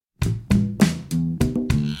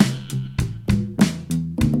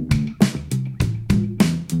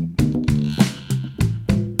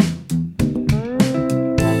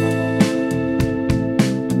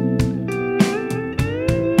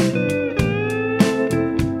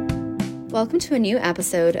Welcome to a new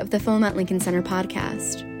episode of the Film at Lincoln Center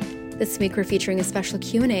podcast. This week we're featuring a special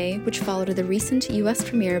Q&A which followed the recent U.S.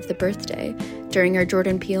 premiere of The Birthday during our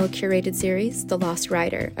Jordan Peele curated series, The Lost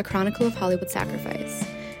Rider, A Chronicle of Hollywood Sacrifice,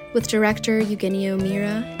 with director Eugenio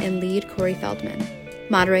Mira and lead Corey Feldman,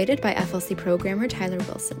 moderated by FLC programmer Tyler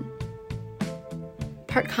Wilson.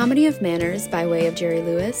 Part comedy of manners by way of Jerry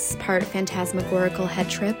Lewis, part phantasmagorical head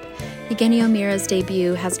trip, Eugenio Mira's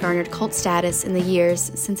debut has garnered cult status in the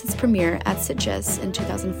years since its premiere at Sitges in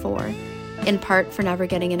 2004, in part for never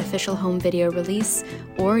getting an official home video release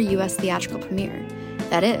or U.S. theatrical premiere.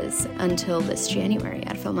 That is, until this January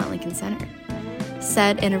at Film at Lincoln Center.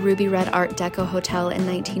 Set in a ruby red Art Deco hotel in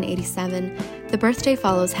 1987, The Birthday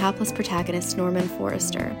follows hapless protagonist Norman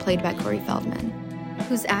Forrester, played by Corey Feldman,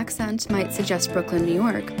 whose accent might suggest Brooklyn, New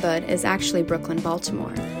York, but is actually Brooklyn,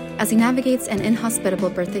 Baltimore, as he navigates an inhospitable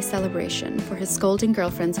birthday celebration for his scolding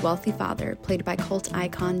girlfriend's wealthy father, played by cult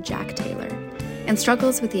icon Jack Taylor, and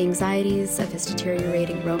struggles with the anxieties of his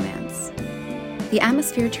deteriorating romance. The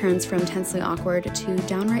atmosphere turns from tensely awkward to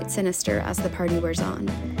downright sinister as the party wears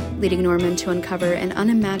on, leading Norman to uncover an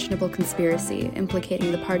unimaginable conspiracy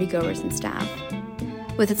implicating the partygoers and staff.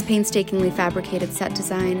 With its painstakingly fabricated set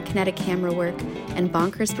design, kinetic camera work, and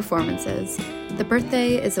bonkers performances, The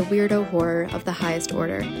Birthday is a weirdo horror of the highest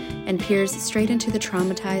order and peers straight into the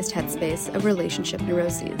traumatized headspace of relationship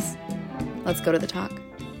neuroses. Let's go to the talk.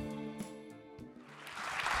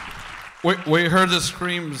 We heard the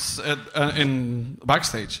screams in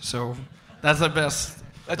backstage, so that's the best.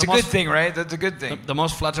 That's a good thing, right? That's a good thing. The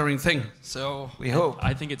most flattering thing. So we hope.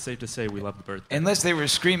 I think it's safe to say we love The Birthday. Unless they were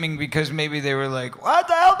screaming because maybe they were like, "What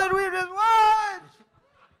the hell did we just watch?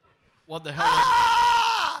 What the hell?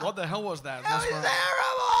 What the hell was that? That was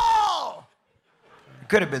terrible." It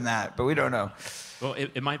could have been that, but we don't know. Well,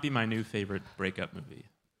 it might be my new favorite breakup movie.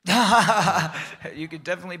 You could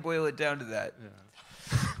definitely boil it down to that.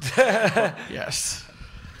 Yeah. Yes.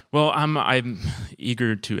 Well, I'm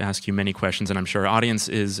eager to ask you many questions, and I'm sure our audience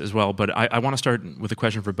is as well. But I want to start with a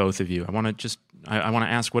question for both of you. I want to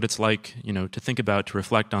ask what it's like, to think about, to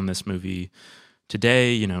reflect on this movie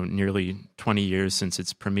today. Nearly 20 years since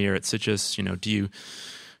its premiere at Sitges. Do you,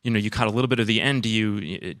 you caught a little bit of the end. Do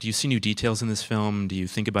you see new details in this film? Do you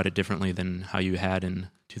think about it differently than how you had in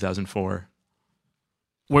 2004?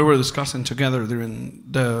 We were discussing together during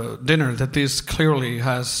the dinner that this clearly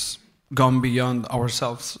has gone beyond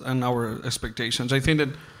ourselves and our expectations. I think that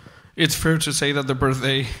it's fair to say that The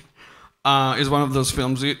Birthday is one of those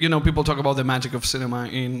films. People talk about the magic of cinema,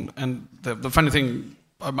 and the funny thing,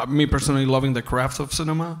 me personally loving the craft of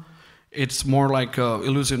cinema, it's more like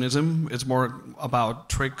illusionism. It's more about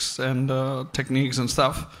tricks and techniques and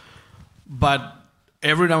stuff. But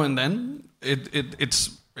every now and then,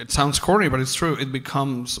 it sounds corny, but it's true. It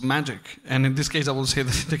becomes magic. And in this case, I will say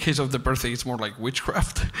that in the case of The Birthday, it's more like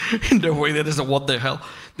witchcraft in the way that it's a what the hell.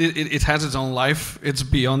 It has its own life. It's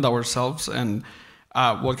beyond ourselves. And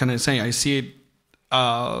what can I say? I see it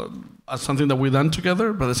as something that we've done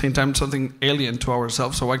together, but at the same time, something alien to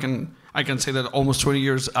ourselves. So I can say that almost 20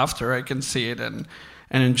 years after, I can see it and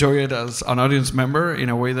enjoy it as an audience member in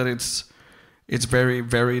a way that it's very,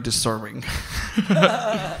 very disturbing.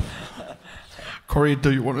 Corey,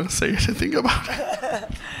 do you want to say anything about it?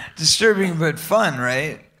 Disturbing but fun,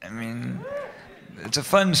 right? I mean, it's a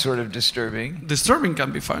fun sort of disturbing. Disturbing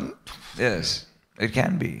can be fun. Yes, it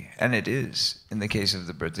can be, and it is in the case of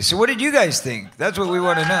The Birthday. So what did you guys think? That's what we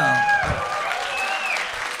want to know.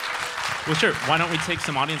 Well, sure. Why don't we take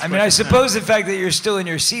some audience questions? I suppose the fact that you're still in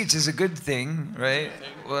your seats is a good thing, right?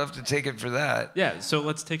 We'll have to take it for that. Yeah, so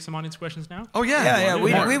let's take some audience questions now. Oh, yeah. Yeah.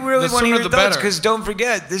 We really want to hear your thoughts, because don't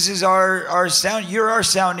forget, this is our sound. You're our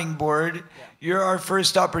sounding board. You're our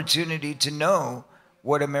first opportunity to know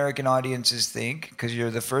what American audiences think, because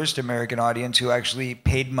you're the first American audience who actually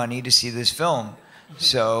paid money to see this film.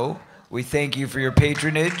 So we thank you for your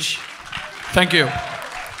patronage. Thank you.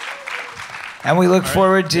 And we look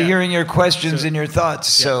forward to hearing your questions and your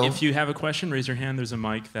thoughts. Yeah, So, if you have a question, raise your hand. There's a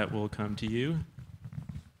mic that will come to you.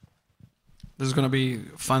 This is going to be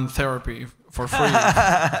fun therapy for free.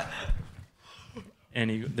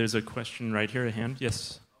 There's a question right here, a hand.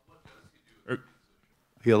 Yes.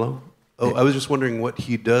 Hello? Oh, I was just wondering what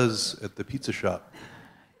he does at the pizza shop.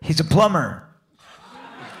 he's a plumber.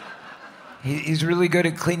 He's really good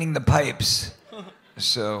at cleaning the pipes.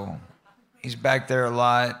 So he's back there a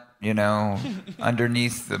lot.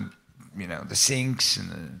 Underneath the sinks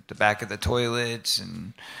and the back of the toilets,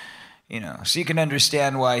 and so you can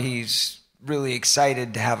understand why he's really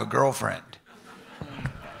excited to have a girlfriend.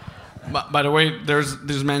 By the way, there's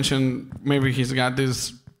this mention, maybe he's got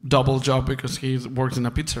this double job because he works in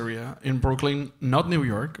a pizzeria in Brooklyn, not New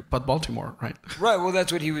York, but Baltimore, right? Right. Well,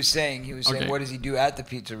 that's what he was saying. He was saying, what does he do at the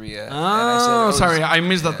pizzeria? Oh, sorry. I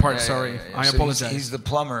missed that part. Sorry. I apologize. He's the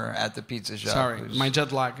plumber at the pizza shop. Sorry. My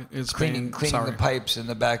jet lag is cleaning the pipes in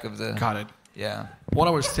the back of the... Got it. Yeah. What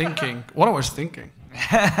I was thinking.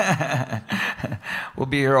 We'll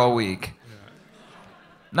be here all week.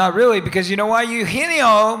 Not really, because you know why?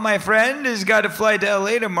 Eugenio, my friend, has got to fly to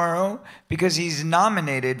LA tomorrow because he's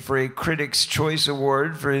nominated for a Critics' Choice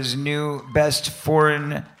Award for his new Best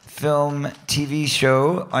Foreign Film TV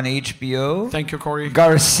show on HBO. Thank you, Corey.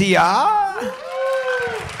 Garcia.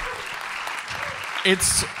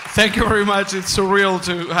 Thank you very much. It's surreal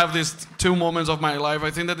to have these two moments of my life. I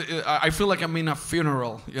think that I feel like I'm in a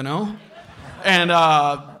funeral, you know? And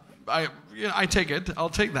I take it. I'll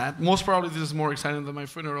take that. Most probably this is more exciting than my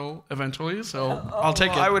funeral eventually, so I'll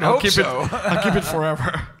take it. I would hope so. I'll keep it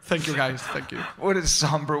forever. Thank you, guys. Thank you. What a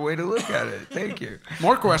somber way to look at it. Thank you.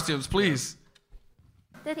 More questions, please.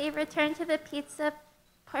 Did he return to the pizza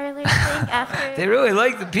parlor thing after? They really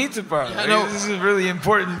like the pizza parlor. This is a really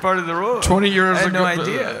important part of the role. 20 years I had ago, no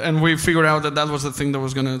idea. And we figured out that was the thing that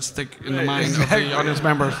was going to stick in the mind of the audience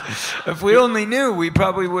members. If we only knew, we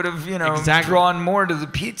probably would have, drawn more to the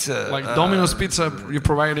pizza. Like Domino's Pizza, you're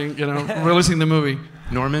providing, releasing the movie.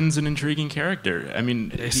 Norman's an intriguing character. I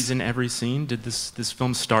mean, he's in every scene. Did this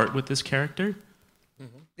film start with this character?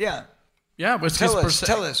 Mm-hmm. Yeah. Yeah, but tell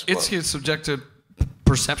us. It's his subjective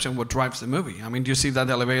perception what drives the movie. I mean, do you see that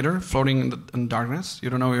elevator floating in darkness? You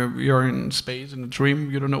don't know you're in space in a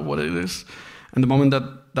dream. You don't know what it is. And the moment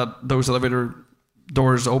that those elevator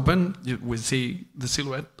doors open, we see the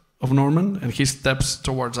silhouette of Norman, and he steps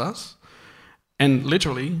towards us. And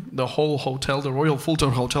literally, the whole hotel, the Royal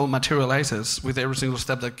Fulton Hotel, materializes with every single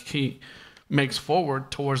step that he makes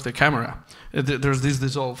forward towards the camera. There's this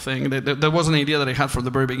dissolve thing. There was an idea that I had from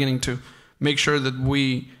the very beginning to make sure that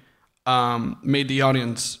we made the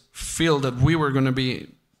audience feel that we were going to be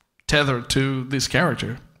tethered to this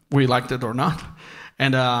character, we liked it or not,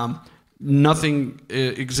 and nothing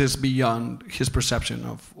exists beyond his perception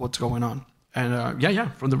of what's going on. And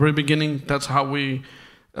from the very beginning, that's how we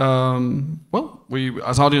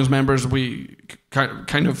as audience members, we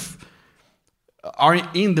kind of are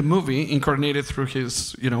in the movie incarnated through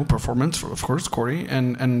his performance, of course, Corey,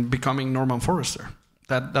 and becoming Norman Forrester.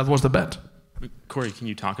 That was the bet. Corey, can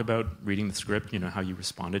you talk about reading the script, how you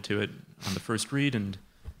responded to it on the first read and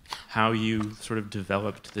how you sort of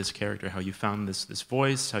developed this character, how you found this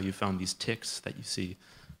voice, how you found these tics that you see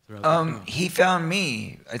throughout the film? He found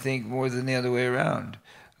me, I think, more than the other way around,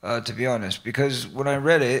 to be honest, because when I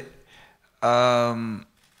read it,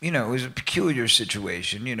 it was a peculiar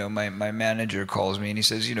situation. My manager calls me and he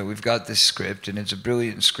says, we've got this script and it's a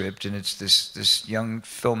brilliant script and it's this young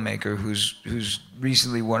filmmaker who's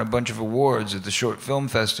recently won a bunch of awards at the short film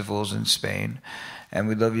festivals in Spain, and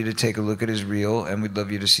we'd love you to take a look at his reel and we'd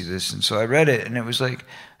love you to see this. And so I read it, and it was like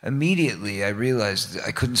immediately I realized that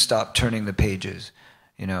I couldn't stop turning the pages.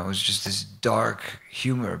 It was just this dark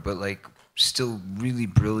humor, but like still really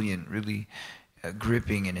brilliant, really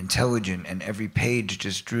gripping and intelligent, and every page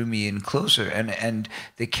just drew me in closer. And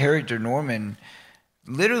the character Norman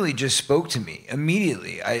literally just spoke to me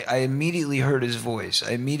immediately. I immediately heard his voice.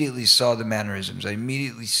 I immediately saw the mannerisms. I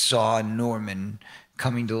immediately saw Norman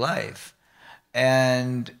coming to life.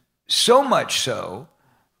 And so much so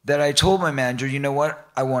that I told my manager, you know what?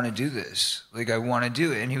 I want to do this. Like, I want to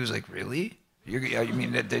do it. And he was like, really?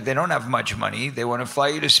 They don't have much money. They want to fly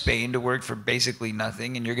you to Spain to work for basically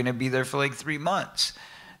nothing, and you're going to be there for like 3 months.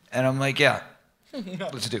 And I'm like, yeah,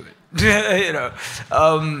 let's do it.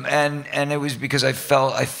 And it was because I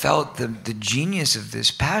felt the genius of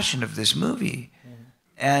this passion of this movie.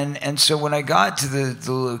 And so when I got to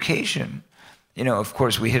the location, of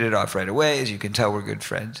course we hit it off right away. As you can tell, we're good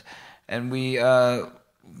friends, and we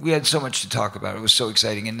had so much to talk about. It was so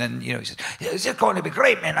exciting. And then, he said, "Is it going to be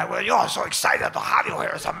great, man? I'm so excited to have you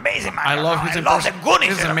here. It's amazing, man. I love his impression. The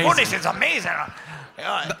Goonies. The Goonies is amazing.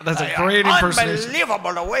 That's a great impersonation.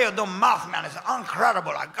 Unbelievable the way you do math, man. It's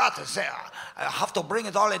incredible. I got to say, I have to bring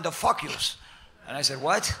it all into fuck yous." And I said,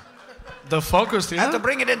 "What?" The focus, yeah? I have to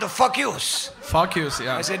bring it into fuck yous. Fuck yous,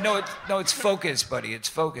 yeah. I said, no, it's focus, buddy. It's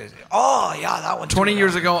focus. Oh, yeah, that one. 20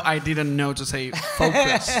 years ago, I didn't know to say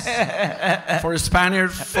focus. For a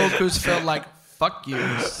Spaniard, focus felt like fuck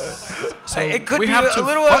yous. So it could be a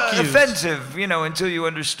little offensive, until you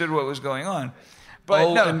understood what was going on.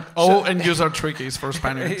 But and yous are tricky for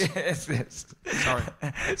Spaniards. Yes.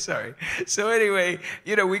 Sorry. So anyway,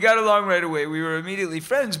 we got along right away. We were immediately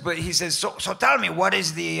friends. But he says, so tell me, what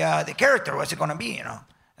is the character? What's it going to be?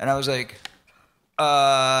 And I was like,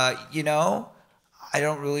 I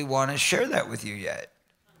don't really want to share that with you yet.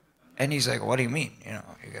 And he's like, what do you mean?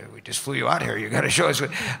 We just flew you out here. You got to show us what.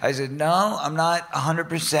 I said, no, I'm not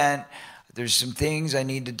 100%. There's some things I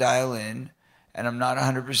need to dial in, and I'm not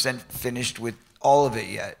 100% finished with all of it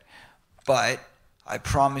yet. But I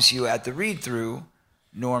promise you at the read-through,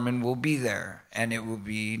 Norman will be there, and it will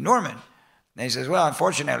be Norman. And he says, well,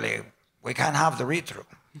 unfortunately, we can't have the read-through.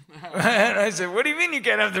 And I said, what do you mean you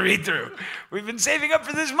can't have the read-through? We've been saving up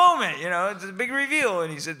for this moment, it's a big reveal.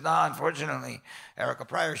 And he said, nah, unfortunately, Erica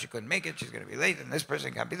Pryor, she couldn't make it. She's going to be late, and this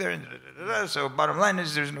person can't be there. And so bottom line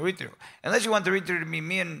is there's no read-through. Unless you want the read-through to be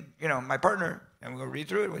me and, my partner, and we'll read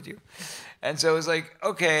through it with you. And so it was like,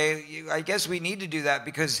 okay, I guess we need to do that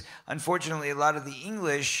because, unfortunately, a lot of the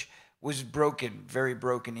English was broken, very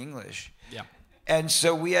broken English. Yeah. And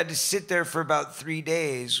so we had to sit there for about 3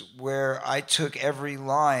 days where I took every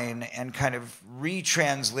line and kind of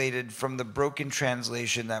retranslated from the broken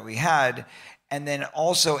translation that we had, and then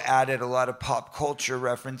also added a lot of pop culture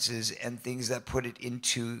references and things that put it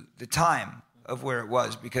into the time of where it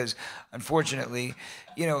was. Because unfortunately,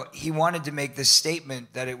 he wanted to make this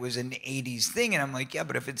statement that it was an 80s thing. And I'm like, yeah,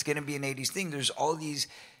 but if it's going to be an 80s thing, there's all these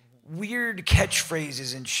weird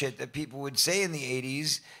catchphrases and shit that people would say in the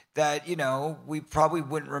 80s that, we probably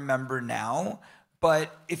wouldn't remember now.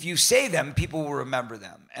 But if you say them, people will remember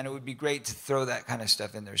them. And it would be great to throw that kind of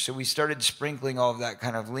stuff in there. So we started sprinkling all of that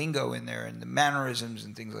kind of lingo in there and the mannerisms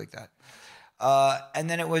and things like that. And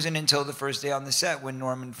then it wasn't until the first day on the set when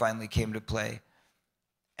Norman finally came to play.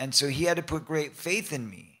 And so he had to put great faith in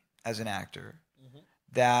me as an actor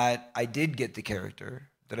that I did get the character,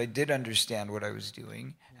 that I did understand what I was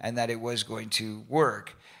doing, and that it was going to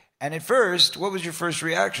work. And at first, what was your first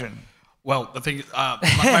reaction? Well, the thing,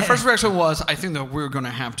 my first reaction was, I think that we're going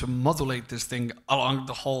to have to modulate this thing along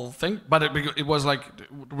the whole thing. But it was like,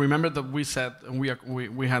 remember that we said, and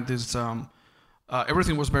we had this,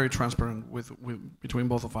 everything was very transparent between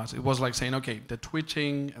both of us. It was like saying, okay, the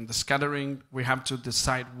twitching and the scattering, we have to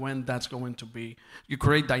decide when that's going to be. You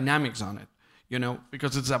create dynamics on it,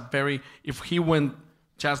 because it's if he went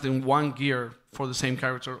just in one gear for the same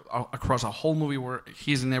character across a whole movie where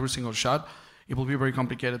he's in every single shot, it will be very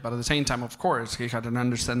complicated. But at the same time, of course, he had an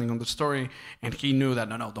understanding of the story, and he knew that,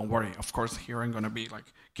 no, don't worry. Of course, here I'm going to be like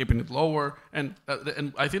keeping it lower. And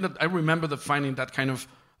I think that I remember finding that kind of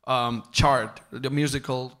chart, the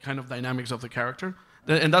musical kind of dynamics of the character.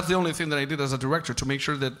 And that's the only thing that I did as a director, to make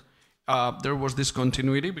sure that there was this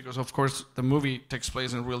continuity, because, of course, the movie takes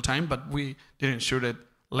place in real time, but we didn't shoot it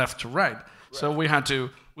left to right. So we had to,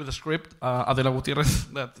 with the script, Adela Gutierrez,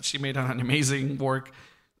 that she made an amazing work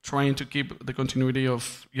trying to keep the continuity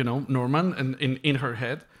of, Norman and in her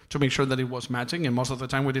head, to make sure that it was matching. And most of the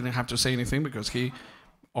time we didn't have to say anything because he,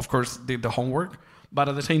 of course, did the homework. But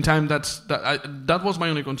at the same time, that was my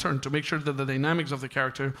only concern, to make sure that the dynamics of the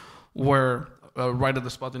character were right at the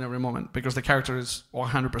spot in every moment, because the character is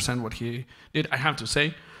 100% what he did. I have to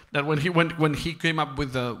say that when he came up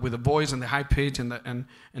with the voice and the high pitch and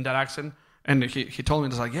that accent, and he told me,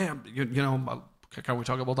 it's like, yeah, can we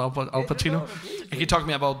talk about Al Pacino? And he talked to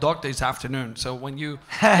me about Dog Days Afternoon. So when you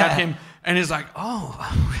got him, and he's like, oh,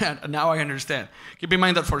 now I understand. Keep in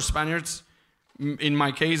mind that for Spaniards, in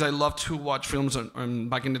my case, I love to watch films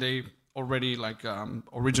back in the day already, like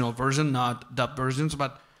original version, not dub versions.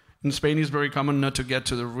 But in Spain, it's very common not to get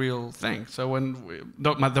to the real thing. So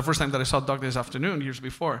the first time that I saw Dog Days Afternoon, years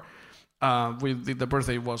before, the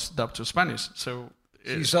birthday was dubbed to Spanish. So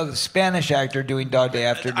you saw the Spanish actor doing Dog Day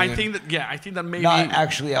Afternoon. I think that maybe not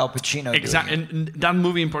actually Al Pacino. Exactly, and that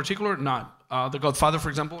movie in particular, not The Godfather, for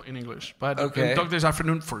example, in English. But in Dog Days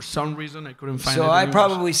Afternoon, for some reason, I couldn't find it. So I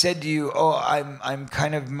probably said to you, I'm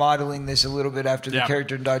kind of modeling this a little bit after the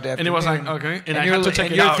character in Dog Day Afternoon. And it was like, okay, and I had to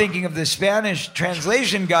take it out. You're thinking of the Spanish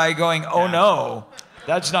translation guy going, no,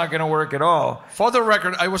 that's not going to work at all. For the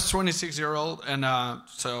record, I was 26-year-old, and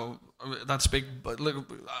so. That's big, but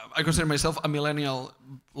look, I consider myself a millennial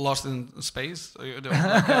lost in space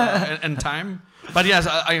and time. But yes,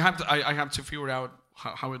 I have to figure out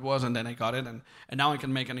how it was, and then I got it, and now I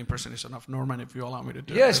can make an impersonation of Norman if you allow me to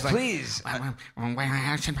do it. Yes, please. I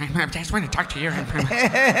just want to talk to you.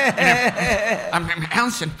 I'm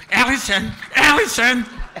Allison.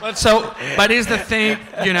 But it's the thing,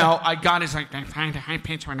 I got it. It's like find a high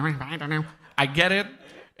pitch or I don't know. I get it.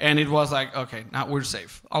 And it was like, okay, now we're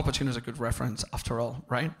safe. Al Pacino's a good reference, after all,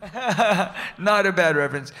 right? Not a bad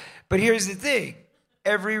reference. But here's the thing.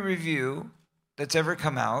 Every review that's ever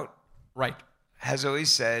come out has always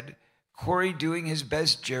said, Corey doing his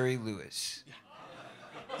best Jerry Lewis.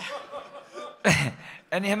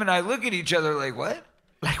 And him and I look at each other like, what?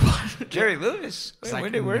 Like what? Jerry Lewis. Wait,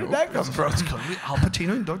 Like, where did that come from? It's gonna be Al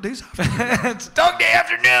Pacino in Dog Days Afternoon. It's Dog Day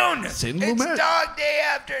Afternoon. It's Dog Day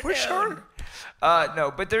Afternoon. For sure.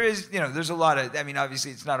 No, but there is, there's a lot of,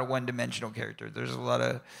 obviously it's not a one-dimensional character. There's a lot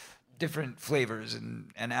of different flavors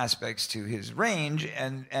and aspects to his range,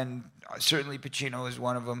 and certainly Pacino is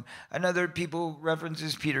one of them. Another people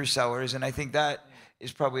references Peter Sellers, and I think that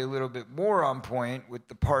is probably a little bit more on point with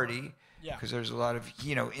The Party. Yeah. Because there's a lot of,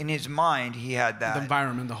 in his mind, he had that. The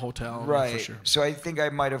environment, the hotel. Right. For sure. So I think I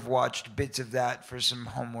might have watched bits of that for some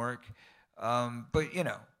homework. But,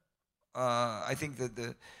 I think that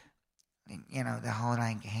the whole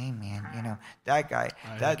like, hey, man, that guy,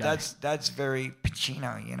 that's very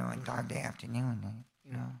Pacino, like Dog Day Afternoon,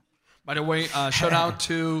 By the way, shout out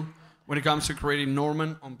to, when it comes to creating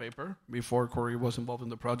Norman on paper, before Corey was involved in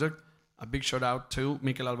the project, a big shout out to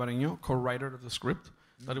Mikel Alvareño, co-writer of the script.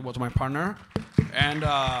 That it was my partner, and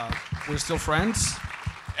we're still friends.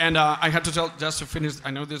 And I had to tell, just to finish,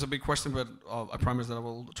 I know there's a big question, but I promise that I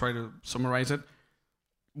will try to summarize it.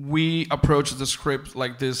 We approached the script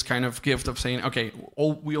like this kind of gift of saying, okay,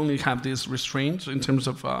 we only have these restraints in terms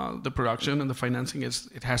of the production and the financing.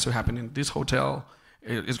 It has to happen in this hotel.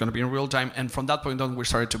 It's going to be in real time. And from that point on, we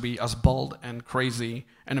started to be as bold and crazy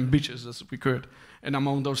and ambitious as we could. And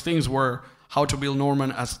among those things were how to build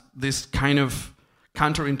Norman as this kind of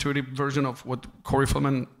counterintuitive version of what Corey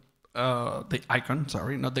Feldman, the icon,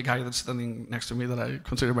 not the guy that's standing next to me that I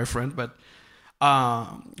consider my friend, but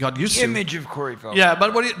got used to. Image of Corey Feldman. Yeah,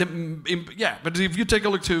 but but if you take a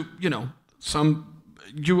look to,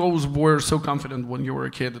 you always were so confident when you were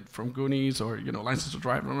a kid from Goonies or, License to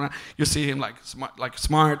Drive, you see him like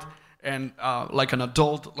smart and like an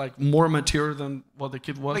adult, like more mature than what the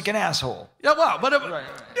kid was. Like an asshole. Yeah, well, but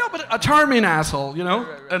a charming asshole,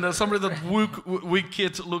 Right. And somebody that we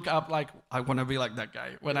kids look up like, I want to be like that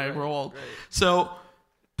guy when I grow old. Right. So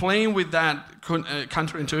playing with that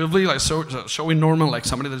counterintuitively, like showing Norman like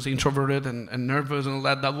somebody that's introverted and nervous and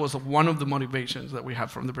all that was one of the motivations that we had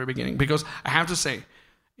from the very beginning. Because I have to say,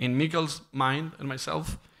 in Mikel's mind and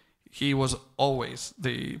myself, he was always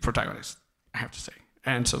the protagonist, I have to say.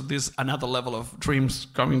 And so this is another level of dreams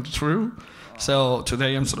coming true. So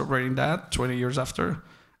today I'm celebrating that 20 years after.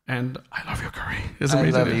 And I love you, Corey. It's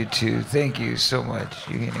amazing. I love you too. Thank you so much,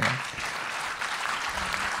 Eugenio.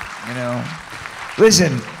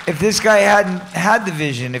 Listen, if this guy hadn't had the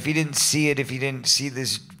vision, if he didn't see it, if he didn't see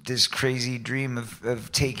this crazy dream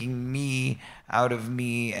of taking me out of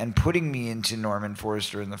me and putting me into Norman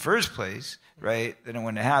Forrester in the first place, right, then it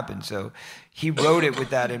wouldn't have happened. So he wrote it with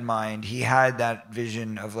that in mind. He had that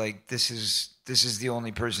vision of like, this is the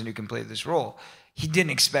only person who can play this role. He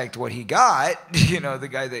didn't expect what he got, the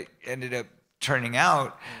guy that ended up turning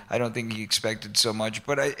out. I don't think he expected so much,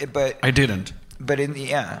 but I didn't. But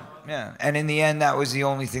and in the end, that was the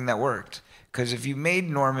only thing that worked. Because if you made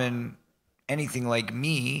Norman anything like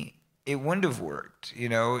me, it wouldn't have worked. He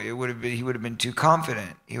would have been too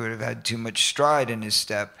confident. He would have had too much stride in his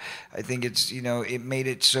step. I think it's, it made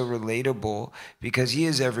it so relatable because he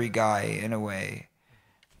is every guy in a way,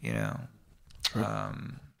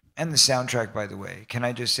 And the soundtrack, by the way, can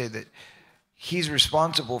I just say that he's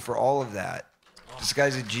responsible for all of that. This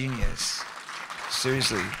guy's a genius.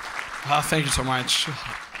 Seriously. Thank you so much.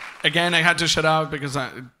 Again, I had to shut out because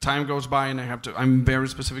time goes by and I'm very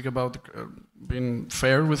specific about being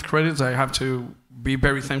fair with credits. I have to be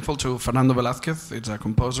very thankful to Fernando Velázquez. It's a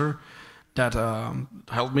composer that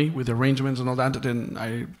helped me with arrangements and all that. And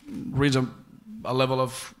I reached a level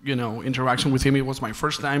of, interaction with him. It was my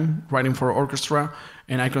first time writing for orchestra,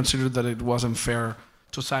 and I considered that it wasn't fair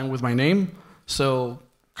to sign with my name. So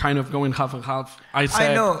kind of going half and half. I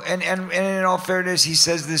know, and in all fairness, he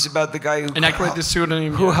says this about the guy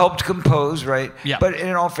who helped compose, right? Yeah. But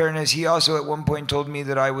in all fairness, he also at one point told me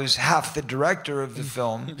that I was half the director of the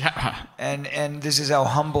film. Yeah. And this is how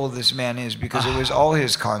humble this man is, because it was all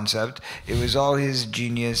his concept. It was all his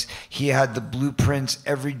genius. He had the blueprints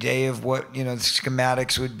every day of what, the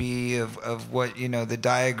schematics would be, of what, the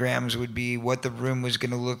diagrams would be, what the room was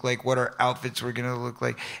going to look like, what our outfits were going to look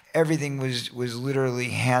like. Everything was literally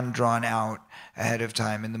hand drawn out ahead of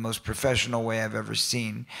time in the most professional way I've ever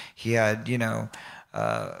seen. He had,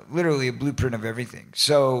 literally a blueprint of everything.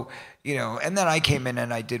 So, and then I came in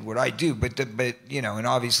and I did what I do, but and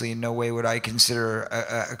obviously in no way would I consider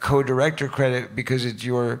a co-director credit, because it's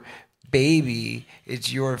your baby,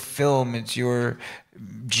 it's your film, it's your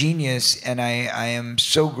genius, and I am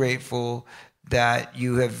so grateful that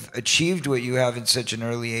you have achieved what you have in such an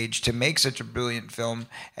early age to make such a brilliant film,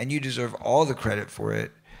 and you deserve all the credit for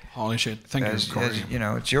it. Holy shit! Thank you, Corey.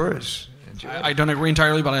 It's yours. I don't agree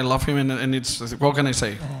entirely, but I love him, and it's, what can I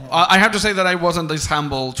say? I have to say that I wasn't this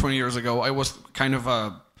humble 20 years ago. I was kind of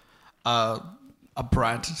a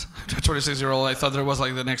brat, 26-year-old. I thought there was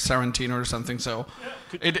like the next Tarantino or something, so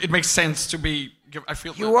it makes sense to be... I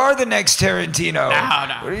feel you are the next Tarantino.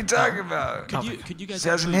 No. What are you talking about? Could you guys... It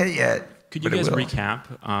hasn't hit yet. Could you guys recap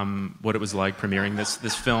what it was like premiering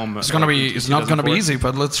this film? It's not gonna be easy,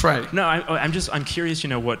 but let's try. No, I'm curious.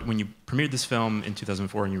 When you premiered this film in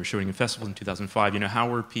 2004 and you were shooting in festivals in 2005, how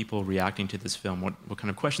were people reacting to this film? What kind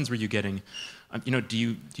of questions were you getting? Do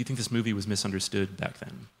you think this movie was misunderstood back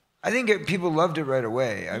then? I think people loved it right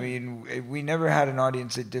away. I mean, we never had an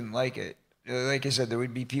audience that didn't like it. Like I said, there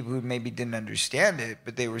would be people who maybe didn't understand it,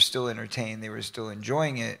 but they were still entertained. They were still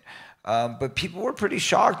enjoying it. But people were pretty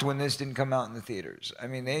shocked when this didn't come out in the theaters. I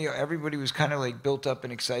mean, everybody was kind of like built up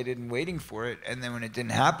and excited and waiting for it. And then when it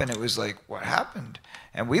didn't happen, it was like, what happened?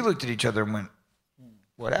 And we looked at each other and went,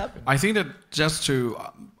 what happened? I think that just to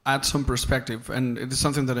add some perspective, and it is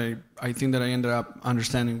something that I think that I ended up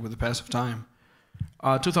understanding with the pass of time.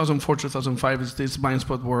 2004, 2005 is this blind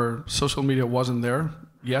spot where social media wasn't there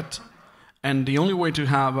yet. And the only way to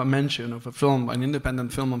have a mention of a film, an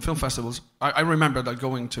independent film on film festivals, I remember that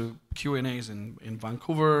going to Q&As in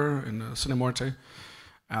Vancouver, in Cinemorte,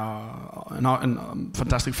 and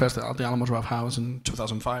Fantastic Fest at the Alamo Drafthouse in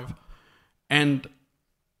 2005. And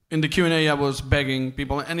in the Q&A, I was begging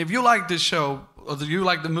people, and if you like this show, or if you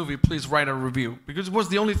like the movie, please write a review. Because it was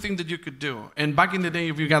the only thing that you could do. And back in the day,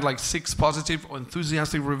 if you got like 6 positive or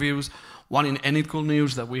enthusiastic reviews, one in Any Cool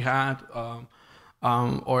News that we had...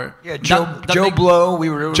 Joe Blow. We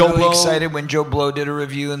were really excited when Joe Blow did a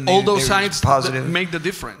review, and all those sites positive make the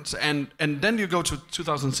difference. And then you go to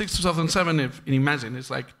 2006, 2007. And imagine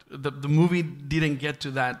it's like the movie didn't get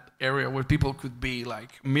to that area where people could be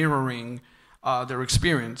like mirroring their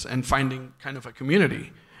experience and finding kind of a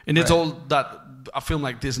community. And it's all that a film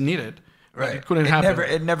like this needed. Right, it couldn't happen.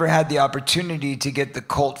 It never had the opportunity to get the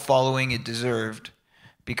cult following it deserved.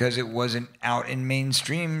 Because it wasn't out in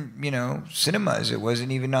mainstream, cinemas. It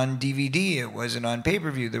wasn't even on DVD. It wasn't on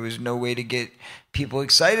pay-per-view. There was no way to get people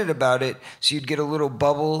excited about it. So you'd get a little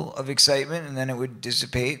bubble of excitement, and then it would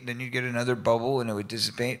dissipate. Then you'd get another bubble, and it would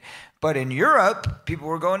dissipate. But in Europe, people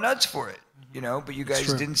were going nuts for it, But you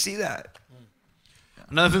guys didn't see that.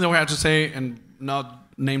 Another thing that we have to say, and not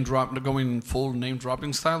going full name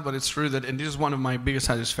dropping style, but it's true that, and this is one of my biggest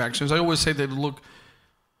satisfactions. I always say that, look,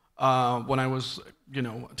 when I was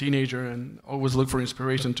a teenager and always look for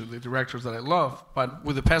inspiration to the directors that I love. But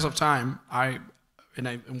with the pass of time,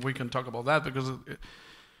 and we can talk about that because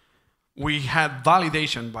we had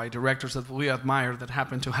validation by directors that we admire that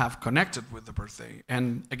happen to have connected with The Birthday.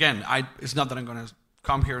 And again, it's not that I'm going to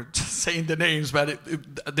come here saying the names, but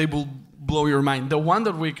they will blow your mind. The one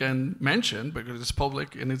that we can mention, because it's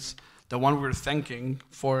public and it's the one we're thanking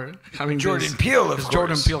for having Jordan Peele, of course.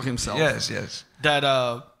 Jordan Peele himself. Yes.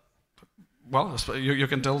 That... Well, you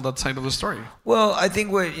can tell that side of the story. Well, I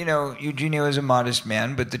think Eugenio is a modest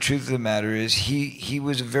man, but the truth of the matter is he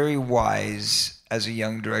was very wise as a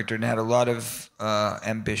young director and had a lot of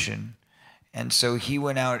ambition. And so he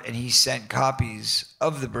went out and he sent copies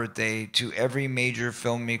of The Birthday to every major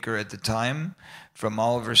filmmaker at the time, from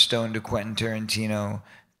Oliver Stone to Quentin Tarantino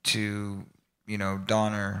to,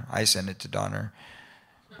 Donner. I sent it to Donner.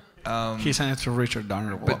 He sent it to Richard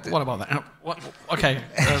Donner. What about that? Okay,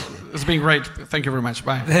 it's been great. Thank you very much.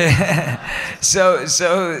 Bye. So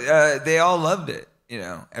they all loved it.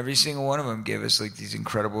 Every single one of them gave us like these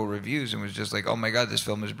incredible reviews and was just like, "Oh my God, this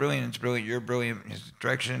film is brilliant. It's brilliant. You're brilliant. His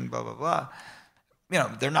direction, blah blah blah."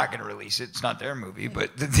 They're not going to release it. It's not their movie,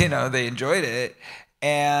 but they enjoyed it.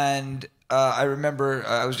 And I remember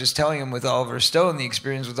I was just telling him with Oliver Stone, the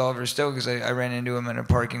experience with Oliver Stone, because I ran into him in a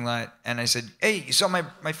parking lot, and I said, "Hey, you saw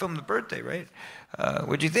my film, The Birthday, right?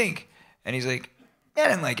 What'd you think?" And he's like, "Yeah, I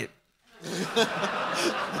didn't like it."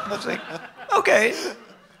 I was like, "Okay,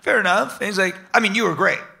 fair enough." And he's like, "I mean, you were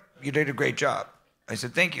great. You did a great job." I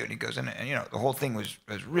said, "Thank you." And he goes, and the whole thing was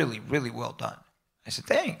really, really well done. I said,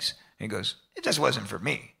 "Thanks." And he goes, "It just wasn't for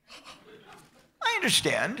me." I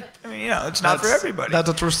understand. I mean, it's not for everybody. That's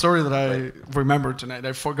a true story that I remember tonight.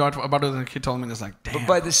 I forgot about it, and he told me, and it's like, damn. But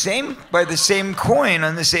by the same coin,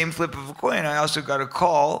 on the same flip of a coin, I also got a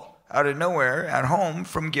call out of nowhere at home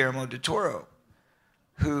from Guillermo del Toro,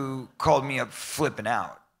 who called me up flipping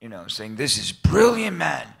out, saying, "This is brilliant,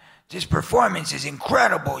 man. This performance is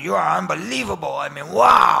incredible. You are unbelievable. I mean,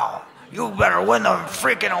 wow. You better win the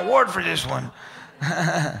freaking award for this one."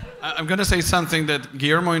 I'm going to say something that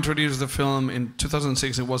Guillermo introduced the film in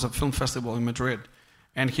 2006. It was a film festival in Madrid,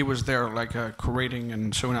 and he was there like curating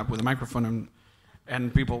and showing up with a microphone,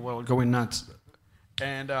 and people were going nuts.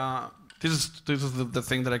 And this is the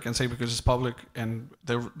thing that I can say because it's public and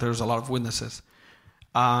there's a lot of witnesses.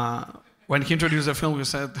 When he introduced the film, he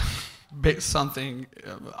said something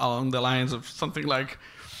along the lines of something like,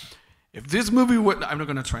 if this movie would, I'm not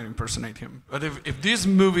going to try to impersonate him, but if this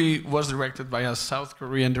movie was directed by a South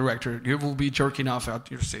Korean director, you will be jerking off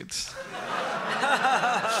out your seats.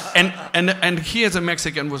 and he, as a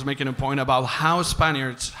Mexican, was making a point about how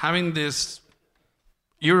Spaniards, having this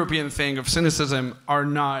European thing of cynicism, are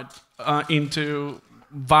not into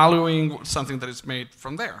valuing something that is made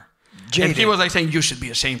from there. Jaded. And he was like saying, you should be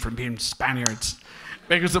ashamed for being Spaniards.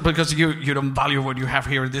 Because you don't value what you have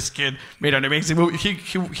here. This kid made an amazing movie.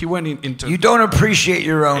 He went into... You don't appreciate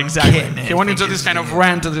your own kid. He went into this kind of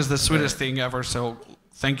rant that is the sweetest thing ever. So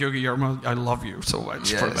thank you, Guillermo. I love you so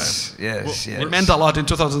much for that. Yes. It meant a lot in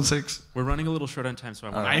 2006. We're running a little short on time, so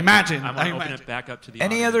I want to open it back up to the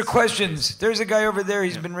Any audience. other questions? There's a guy over there.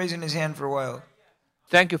 He's been raising his hand for a while.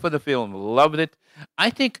 Thank you for the film. Loved it. I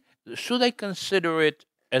think, should I consider it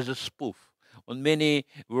as a spoof on many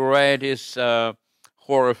varieties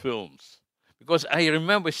horror films? Because I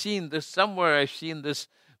remember seeing this somewhere. I've seen this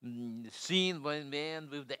scene when man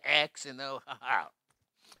with the axe,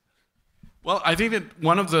 Well, I think that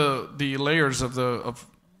one of the layers of the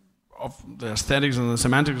aesthetics and the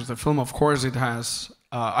semantics of the film, of course, it has.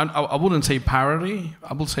 I wouldn't say parody.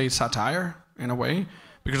 I would say satire in a way,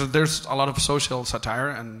 because there's a lot of social satire,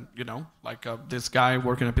 and like this guy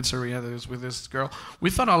working in a pizzeria that is with this girl. We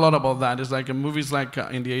thought a lot about that. It's like movies like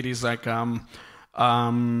in the 80s, like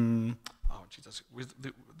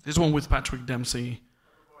this one with Patrick Dempsey.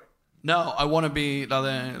 No, I want to be the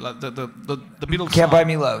Beatles. Can't Buy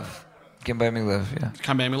Me Love. Can't Buy Me Love. Yeah.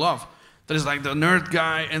 Can't Buy Me Love. That is like the nerd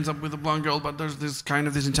guy ends up with a blonde girl, but there's this kind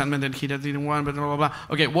of disenchantment that he didn't want, but blah, blah, blah.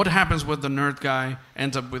 Okay, what happens with the nerd guy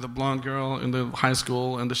ends up with a blonde girl in the high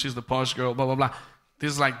school, and she's the posh girl, blah, blah, blah.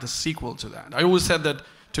 This is like the sequel to that. I always said that,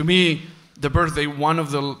 to me, The Birthday, one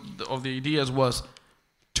of the ideas was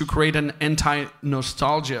to create an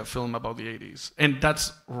anti-nostalgia film about the 80s. And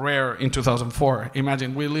that's rare in 2004.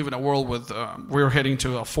 Imagine, we live in a world with, we're heading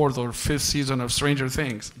to a 4th or 5th season of Stranger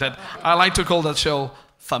Things. That I like to call that show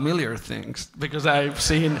Familiar Things, because I've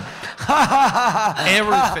seen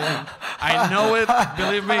everything. I know it,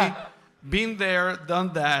 believe me. Been there,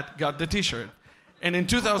 done that, got the t-shirt. And in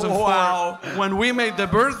 2004, when we made The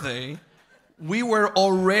Birthday, we were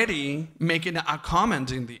already making a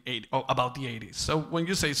comment in about the 80s. So when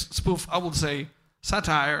you say spoof, I would say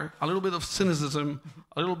satire, a little bit of cynicism,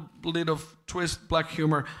 a little bit of twist, black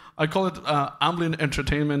humor. I call it Amblin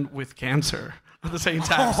entertainment with cancer at the same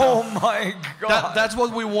time. Oh my God. That's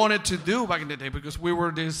what we wanted to do back in the day, because we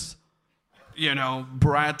were these,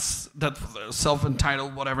 brats that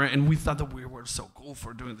self-entitled, whatever, and we thought that we were so cool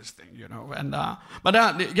for doing this thing, And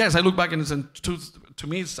yes, I look back and to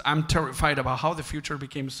me, I'm terrified about how the future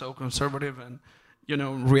became so conservative and,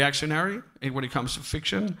 reactionary when it comes to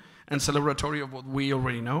fiction and celebratory of what we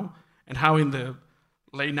already know, and how in the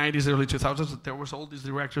late 90s, early 2000s, there was all these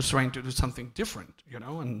directors trying to do something different,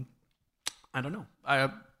 and I don't know. I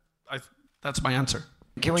that's my answer.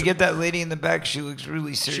 Can we get that lady in the back? She looks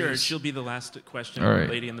really serious. Sure, she'll be the last question. All right.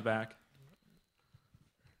 Lady in the back.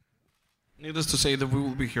 Needless to say that we will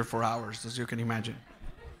be here for hours, as you can imagine.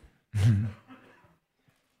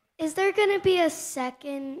 Is there going to be a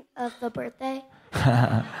second of The Birthday?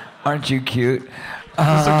 Aren't you cute?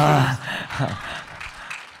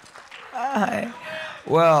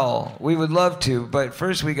 Well, we would love to, but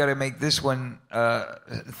first we got to make this one a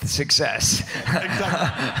success.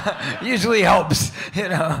 Exactly. Usually helps,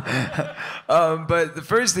 But the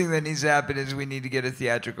first thing that needs to happen is we need to get a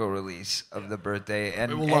theatrical release of The Birthday.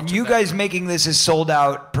 And you guys making this a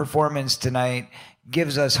sold-out performance tonight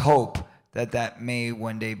gives us hope that may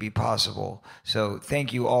one day be possible. So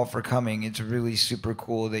thank you all for coming. It's really super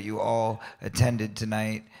cool that you all attended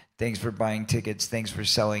tonight. Thanks for buying tickets. Thanks for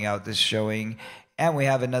selling out this showing. And we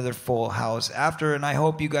have another full house after, and I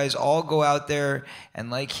hope you guys all go out there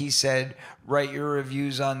and, like he said, write your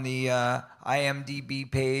reviews on the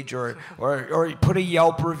IMDb page, or put a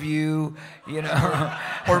Yelp review,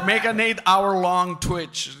 or make an 8-hour-long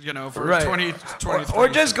Twitch, for right. 2023. Or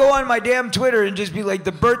just go on my damn Twitter and just be like,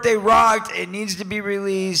 The Birthday rocked. It needs to be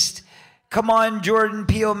released. Come on, Jordan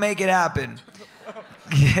Peele, make it happen.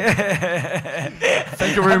 Thank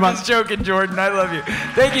you very much. I'm just joking, Jordan. I love you.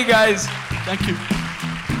 Thank you, guys. Thank you.